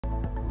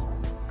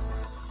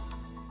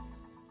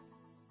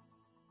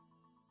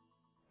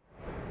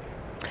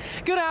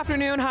Good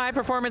afternoon, high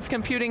performance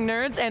computing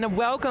nerds, and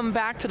welcome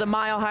back to the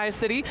Mile High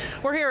City.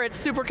 We're here at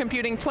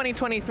Supercomputing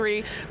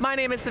 2023. My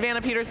name is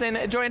Savannah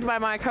Peterson, joined by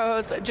my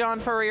co-host, John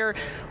Furrier.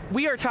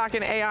 We are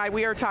talking AI,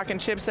 we are talking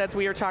chipsets,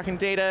 we are talking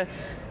data.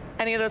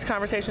 Any of those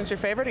conversations your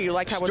favorite, or you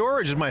like how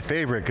Storage is my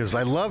favorite, because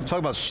I love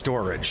talking about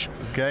storage,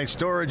 okay?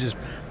 Storage is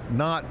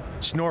not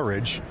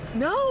snorage.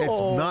 No.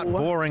 It's not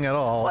boring at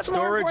all. What's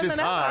storage is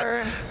than hot.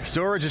 Ever?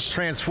 Storage is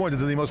transformed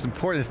into the most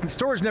important.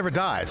 Storage never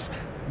dies.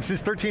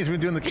 Since 13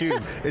 we've been doing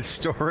theCUBE, it's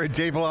storage.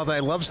 Dave, I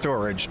love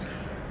storage.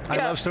 I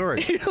love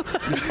storage.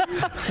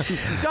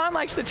 John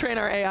likes to train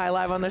our AI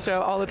live on the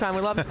show all the time.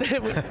 We love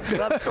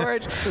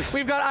storage.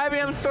 We've got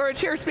IBM Storage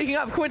here. Speaking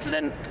of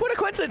coincidence, what a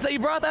coincidence that you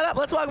brought that up.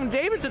 Let's welcome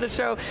David to the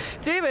show.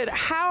 David,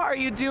 how are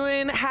you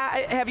doing?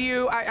 Have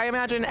you, I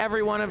imagine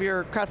every one of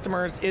your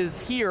customers is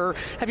here.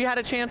 Have you had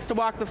a chance to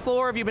walk the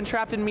floor? Have you been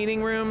trapped in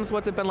meeting rooms?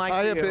 What's it been like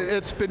for you?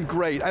 It's been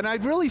great, and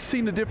I've really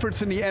seen the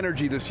difference in the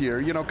energy this year.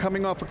 You know,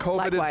 coming off of COVID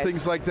Likewise. and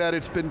things like that,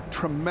 it's been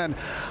tremendous.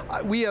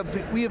 We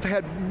have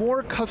had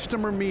more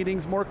customer meetings,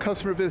 more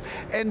customer visits,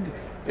 and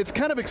it's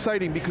kind of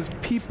exciting because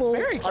people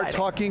are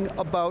talking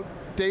about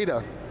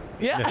data.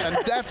 Yeah.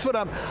 And that's what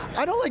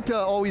I don't like to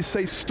always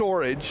say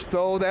storage,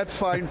 though that's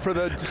fine for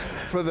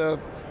the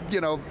you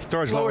know,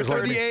 storage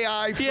for the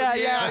AI,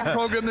 AI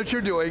program that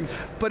you're doing,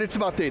 but it's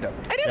about data.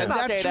 It is about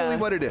data. And that's really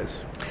what it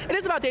is. It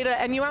is about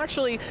data, and you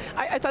actually,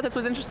 I thought this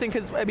was interesting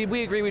because, I mean,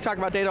 we agree, we talk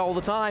about data all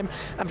the time.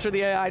 I'm sure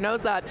the AI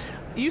knows that.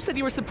 You said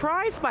you were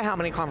surprised by how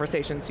many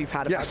conversations you've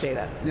had about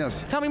data.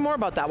 Yes. Tell me more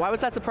about that. Why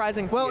was that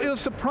surprising to you? Well, it was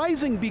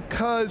surprising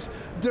because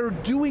they're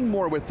doing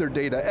more with their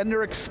data, and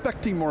they're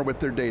expecting more with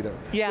their data.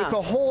 Yeah. With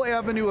the whole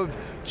avenue of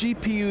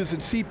GPUs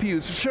and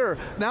CPUs, sure,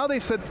 now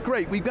they said,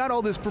 great, we've got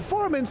all this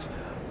performance,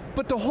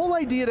 but the whole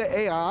idea to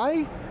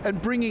AI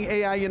and bringing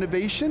AI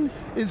innovation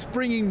is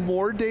bringing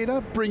more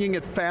data, bringing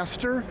it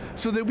faster,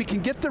 so that we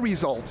can get the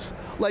results,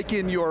 like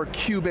in your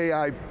CUBE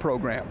AI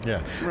program.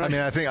 Yeah, right?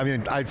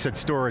 I said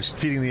storage,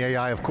 feeding the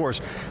AI, of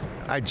course.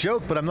 I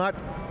joke, but I'm not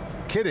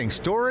kidding.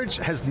 Storage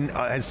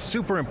is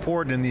super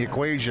important in the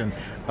equation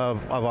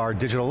of our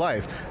digital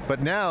life,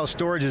 but now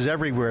storage is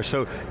everywhere,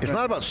 so it's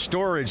not about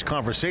storage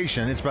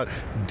conversation, it's about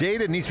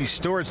data needs to be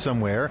stored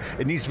somewhere,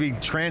 it needs to be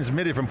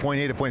transmitted from point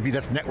A to point B,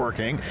 that's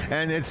networking,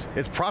 and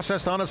it's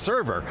processed on a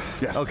server,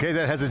 okay,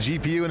 that has a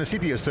GPU and a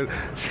CPU, so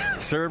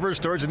server,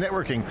 storage, and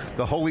networking,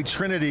 the holy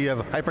trinity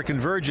of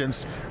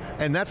hyperconvergence,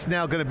 and that's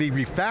now going to be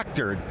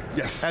refactored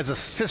as a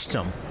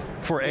system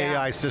for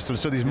AI systems.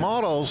 So these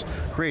models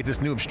create this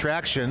new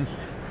abstraction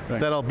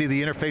that'll be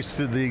the interface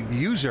to the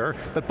user,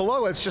 but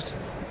below it's just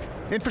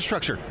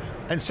infrastructure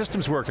and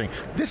systems working.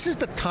 This is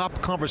the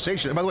top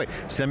conversation. And by the way,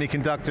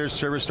 semiconductors,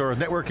 server storage,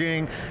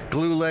 networking,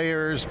 glue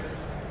layers,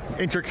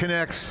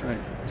 interconnects.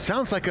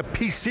 Sounds like a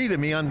PC to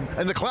me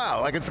in the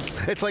cloud. Like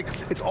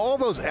it's all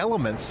those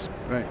elements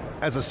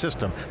as a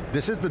system.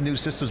 This is the new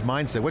systems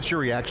mindset. What's your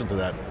reaction to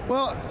that?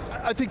 Well,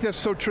 I think that's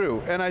so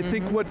true, and I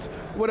think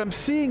what I'm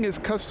seeing is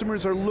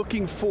customers are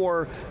looking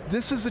for,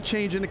 this is a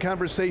change in the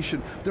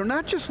conversation. They're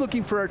not just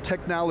looking for our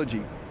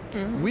technology.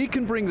 We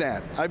can bring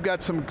that. I've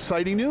got some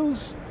exciting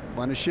news,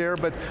 want to share,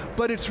 but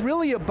it's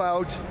really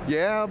about,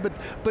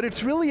 but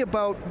it's really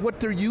about what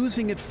they're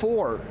using it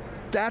for.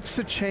 That's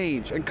the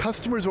change, and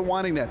customers are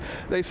wanting that.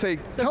 They say,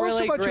 tell us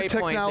about your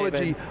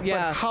technology,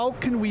 but how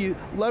can we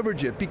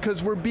leverage it?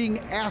 Because we're being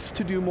asked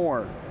to do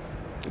more.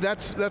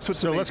 That's what's amazing.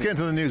 So let's get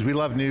into the news. We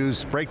love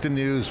news. Break the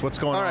news. What's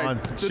going on?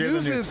 The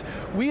news is,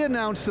 we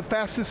announced the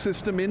fastest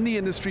system in the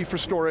industry for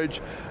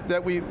storage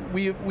that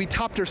we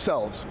topped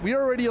ourselves. We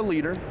are already a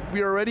leader.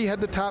 We already had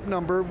the top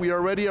number. We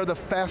already are the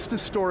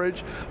fastest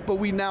storage, but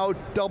we now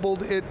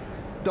doubled it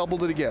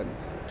again.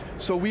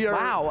 So we are—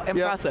 Wow,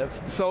 impressive.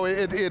 So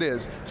it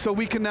is. So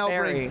we can now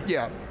bring,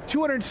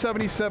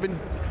 277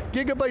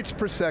 gigabytes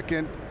per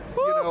second,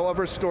 of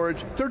our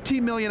storage,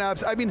 13 million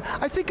apps. I mean,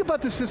 I think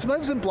about the system, I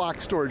was in block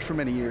storage for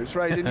many years,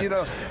 right? And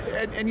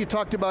and you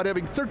talked about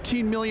having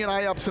 13 million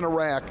IOPS in a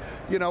rack.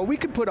 We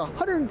could put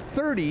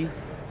 130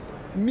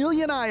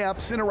 million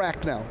IOPS in a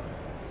rack now.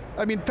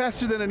 I mean,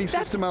 faster than any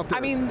system out there.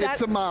 I mean, it's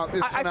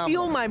phenomenal. I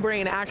feel my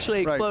brain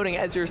actually exploding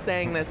as you're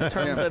saying this in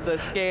terms of the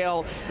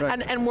scale.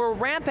 And we're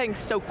ramping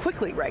so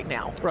quickly right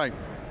now. Right.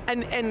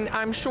 And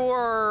I'm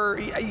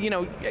sure,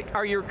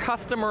 are your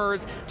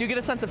customers, do you get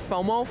a sense of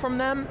FOMO from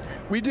them?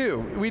 We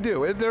do.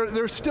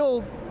 They're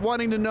still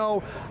wanting to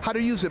know how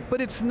to use it,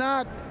 but it's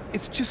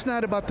just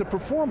not about the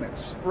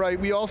performance, right?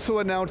 We also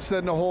announced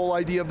then the whole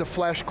idea of the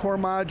flash core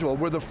module.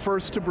 We're the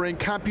first to bring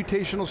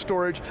computational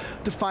storage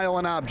to file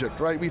an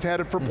object, right? We've had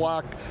it for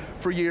block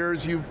for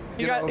years. You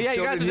guys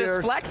are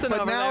just flexing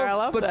over there, I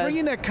love this. But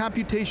bringing that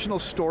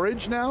computational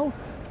storage now,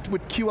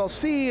 with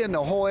QLC and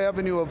the whole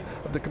avenue of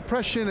the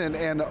compression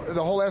and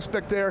the whole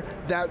aspect there,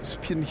 that's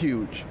been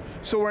huge.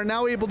 So we're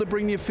now able to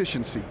bring the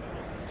efficiency,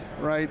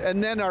 right?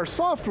 And then our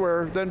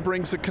software then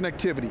brings the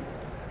connectivity,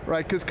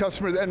 right? Because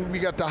customers, and we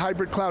got the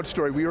hybrid cloud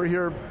story. We were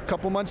here a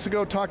couple months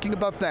ago talking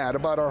about that,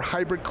 about our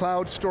hybrid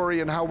cloud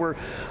story and how we're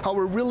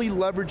really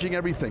leveraging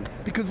everything.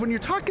 Because when you're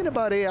talking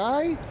about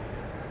AI,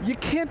 you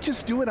can't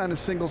just do it on a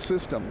single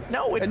system.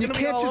 No, it's and you going to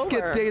be all can't just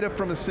over. get data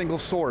from a single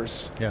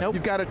source. Yeah. Nope.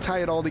 You've got to tie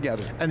it all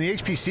together. And the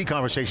HPC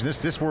conversation,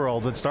 this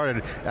world that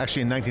started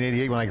actually in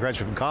 1988 when I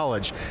graduated from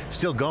college,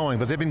 still going,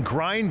 but they've been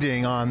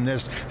grinding on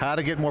this, how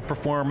to get more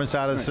performance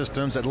out of the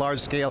systems at large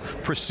scale,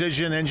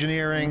 precision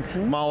engineering,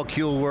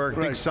 molecule work,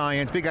 big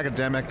science, big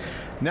academic.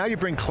 Now you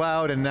bring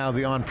cloud and now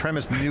the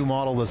on-premise new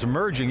model that's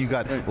emerging, you've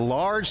got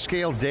large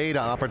scale data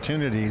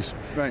opportunities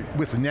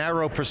with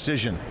narrow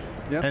precision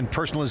and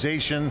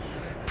personalization,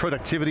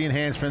 productivity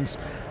enhancements,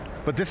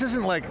 but this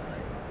isn't like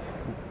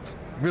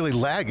really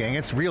lagging,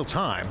 it's real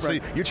time. So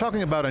you're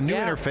talking about a new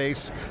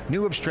interface,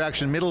 new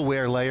abstraction,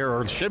 middleware layer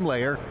or shim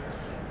layer.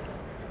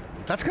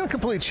 That's going to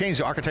completely change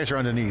the architecture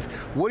underneath.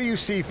 What do you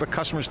see for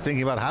customers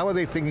thinking about? How are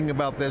they thinking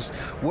about this?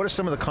 What are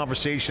some of the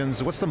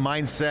conversations? What's the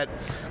mindset?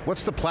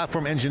 What's the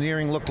platform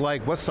engineering look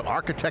like? What's the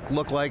architect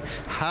look like?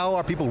 How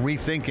are people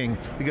rethinking?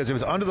 Because if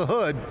it's under the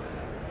hood,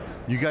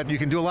 you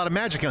can do a lot of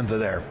magic under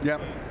there.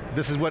 Yep.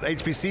 This is what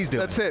HPC's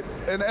doing. That's it,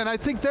 and I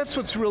think that's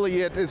what's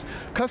really it, is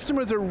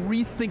customers are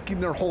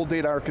rethinking their whole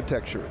data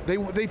architecture.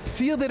 They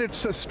feel that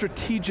it's a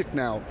strategic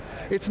now.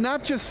 It's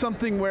not just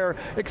something where,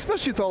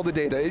 especially with all the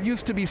data, it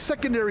used to be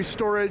secondary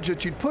storage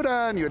that you'd put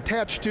on, you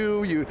attach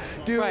to,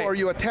 or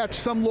you attach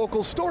some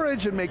local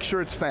storage and make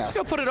sure it's fast. Let's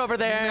go put it over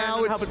there now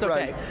and hope it's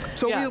okay.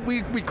 So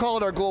we call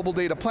it our global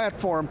data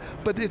platform,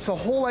 but it's a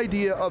whole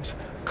idea of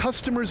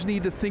customers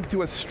need to think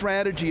through a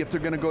strategy if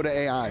they're going to go to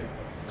AI.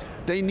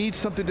 They need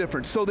something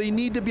different. So they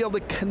need to be able to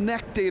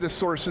connect data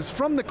sources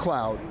from the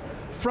cloud,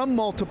 from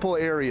multiple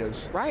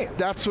areas. Right.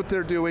 That's what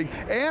they're doing.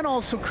 And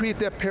also create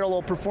that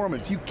parallel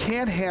performance. You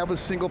can't have a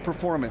single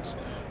performance.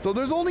 So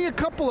there's only a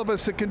couple of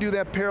us that can do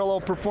that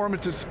parallel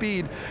performance at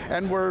speed,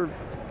 and we're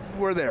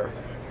there.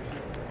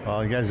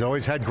 Well, you guys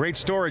always had great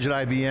storage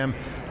at IBM.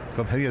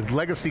 The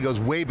legacy goes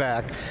way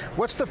back.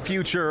 What's the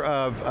future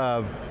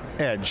of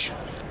Edge?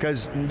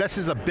 Because this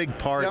is a big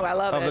part of the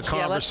conversation.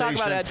 Yeah, let's talk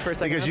about Edge for a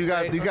second. Because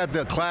you got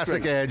the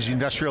classic Edge,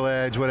 industrial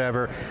Edge,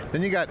 whatever.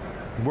 Then you got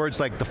words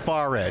like the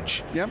far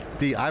edge.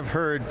 I've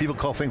heard people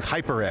call things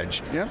hyper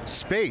edge.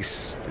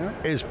 Space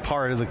is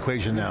part of the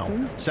equation now.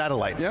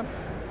 Satellites.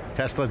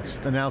 Tesla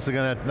announced they're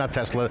going to, not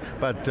Tesla,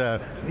 but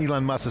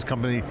Elon Musk's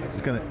company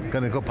is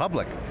going to go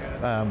public.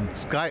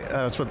 What's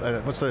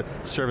the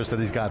service that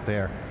he's got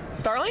there?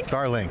 Starlink?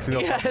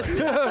 Starlink.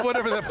 Yes.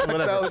 Whatever that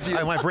technology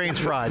is. My brain's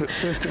fried.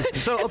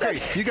 So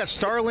okay, you got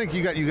Starlink,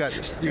 you got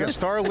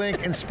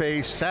Starlink in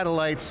space,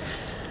 satellites,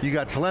 you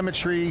got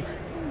telemetry,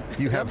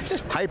 you have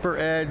hyper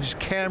edge,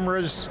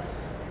 cameras,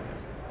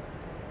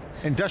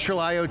 industrial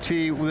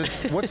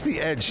IoT. What's the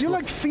edge? You're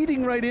like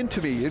feeding right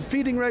into me and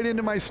feeding right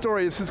into my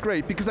story. This is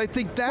great because I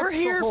think that's We're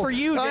here for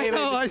you, David. I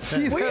know, I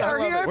see that. We are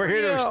here for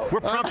you.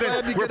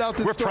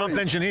 We're prompt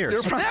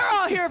engineers. They're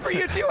all here for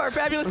you too, our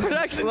fabulous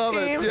production Love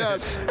team. It.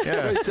 Yes,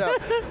 great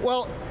job.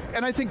 Well,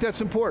 and I think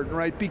that's important,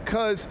 right?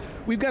 Because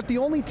we've got the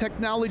only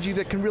technology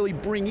that can really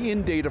bring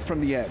in data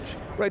from the edge,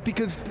 right?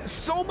 Because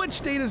so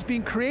much data is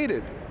being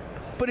created,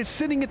 but it's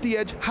sitting at the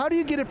edge. How do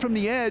you get it from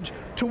the edge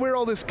to where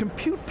all this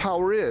compute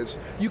power is?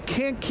 You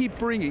can't keep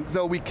bringing,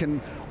 though we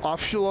can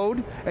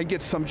offload and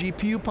get some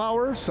GPU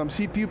power, some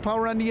CPU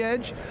power on the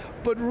edge,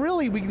 but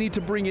really we need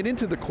to bring it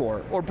into the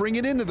core, or bring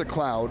it into the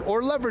cloud,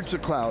 or leverage the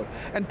cloud,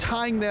 and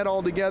tying that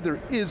all together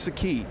is the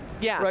key.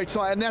 Yeah. Right,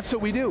 so, and that's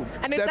what we do.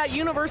 And it's that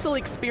universal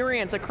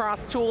experience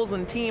across tools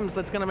and teams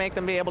that's going to make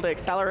them be able to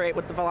accelerate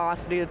with the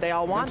velocity that they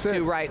all want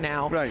to right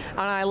now. Right. And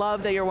I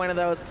love that you're one of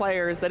those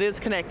players that is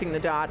connecting the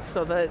dots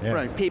so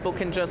that people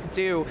can just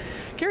do.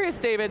 Curious,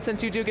 David,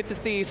 since you do get to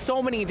see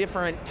so many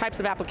different types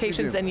of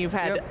applications and you've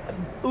had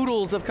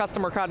oodles of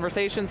customer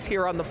conversations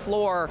here on the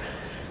floor,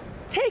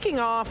 taking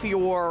off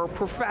your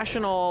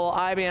professional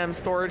IBM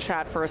storage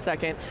hat for a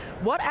second,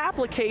 what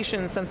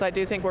applications, since I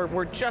do think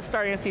we're just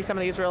starting to see some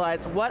of these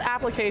realized, what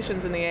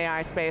applications in the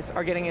AI space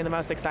are getting you the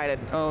most excited?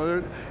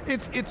 Oh,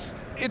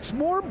 it's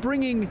more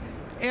bringing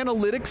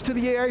analytics to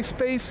the AI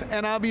space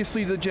and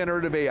obviously the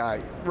generative AI,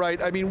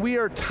 right? I mean, we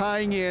are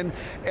tying in,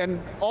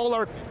 and all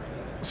our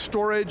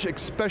storage,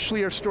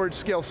 especially our storage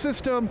scale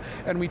system,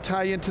 and we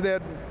tie into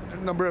that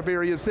number of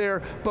areas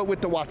there, but with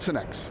the Watson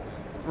X.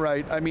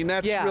 Right, I mean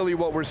that's really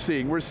what we're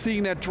seeing. We're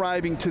seeing that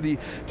driving to the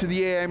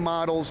AI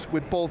models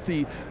with both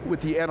the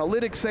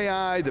analytics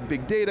AI, the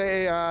big data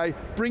AI,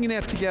 bringing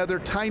that together,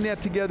 tying that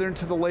together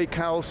into the lake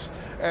house,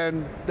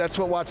 and that's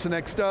what Watson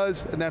X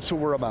does, and that's what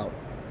we're about.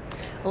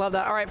 I love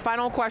that. All right,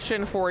 final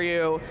question for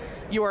you.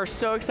 You are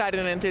so excited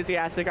and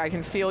enthusiastic. I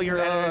can feel your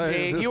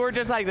energy. You are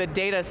just like the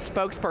data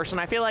spokesperson.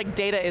 I feel like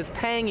data is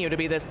paying you to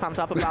be this pumped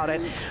up about it.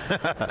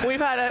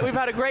 We've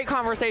had a great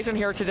conversation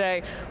here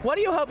today. What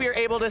do you hope you're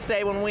able to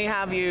say when we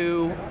have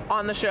you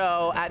on the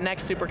show at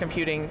Next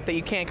Supercomputing that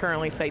you can't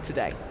currently say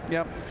today?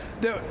 Yep,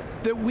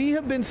 that we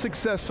have been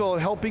successful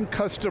at helping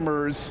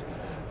customers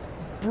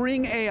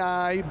bring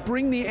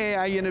the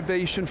AI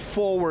innovation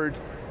forward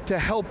to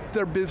help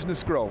their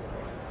business grow.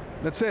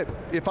 That's it.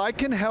 If I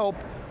can help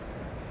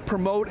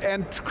promote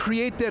and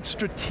create that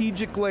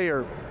strategic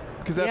layer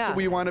because that's what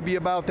we want to be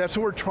about. That's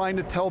what we're trying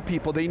to tell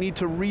people. They need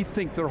to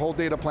rethink their whole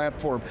data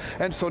platform.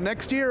 And so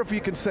next year, if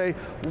you can say,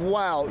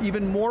 wow,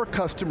 even more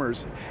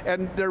customers,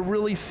 and they're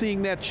really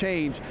seeing that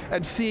change,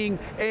 and seeing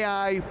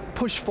AI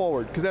push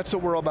forward, because that's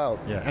what we're about.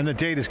 Yeah, and the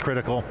data is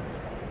critical.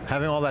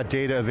 Having all that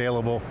data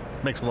available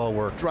makes it all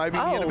work. Driving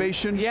the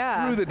innovation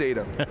through the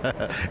data.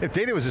 If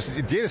data was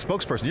a data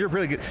spokesperson, you're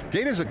really good.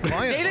 Data's a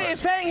client. Data is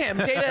paying him.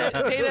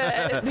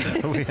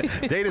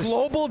 Data's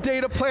global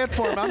data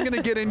platform. I'm going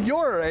to get in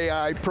your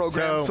AI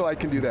program so I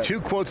can do that.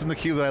 2 quotes in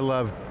theCUBE that I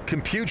love.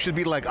 Compute should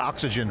be like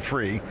oxygen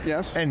free.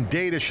 Yes. And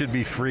data should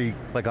be free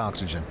like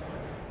oxygen.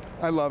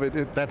 I love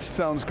it. That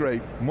sounds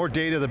great. More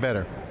data, the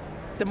better.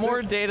 The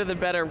more data, the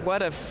better.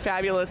 What a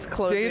fabulous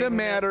closing. Data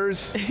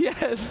matters.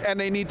 Yes.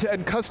 And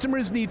and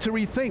customers need to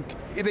rethink.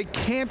 They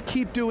can't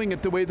keep doing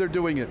it the way they're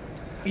doing it.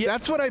 Yep.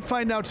 That's what I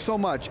find out so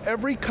much.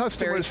 Every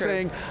customer is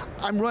saying,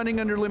 I'm running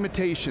under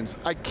limitations.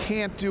 I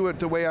can't do it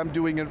the way I'm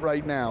doing it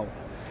right now.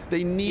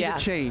 They need a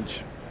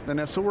change. And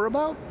that's what we're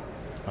about.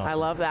 Awesome. I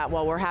love that.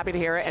 Well, we're happy to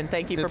hear it, and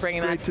thank you for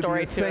bringing that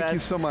story to us. Thank you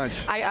so much.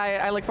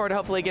 I look forward to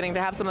hopefully getting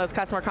to have some of those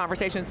customer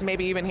conversations,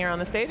 maybe even here on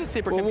the stage at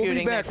Supercomputing we'll be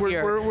back. next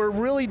year. We're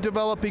really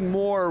developing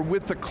more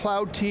with the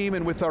cloud team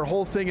and with our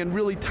whole thing, and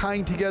really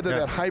tying together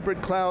that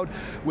hybrid cloud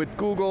with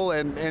Google,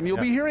 and you'll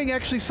be hearing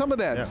actually some of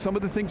that, some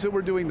of the things that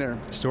we're doing there.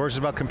 Storage is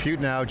about compute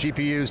now,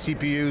 GPUs,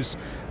 CPUs,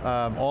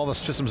 all the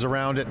systems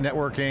around it,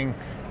 networking.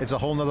 It's a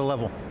whole nother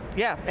level.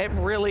 Yeah, it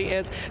really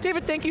is.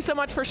 David, thank you so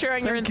much for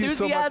sharing your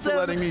enthusiasm. Thank you so much for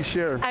letting me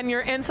share. And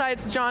your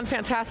insights. John,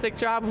 fantastic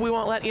job. We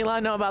won't let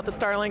Elon know about the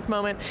Starlink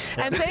moment.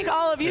 And thank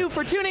all of you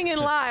for tuning in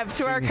live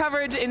to our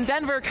coverage in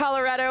Denver,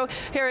 Colorado,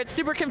 here at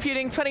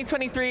Supercomputing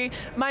 2023.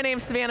 My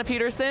name's Savannah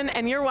Peterson,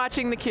 and you're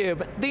watching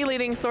theCUBE, the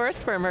leading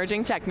source for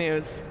emerging tech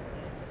news.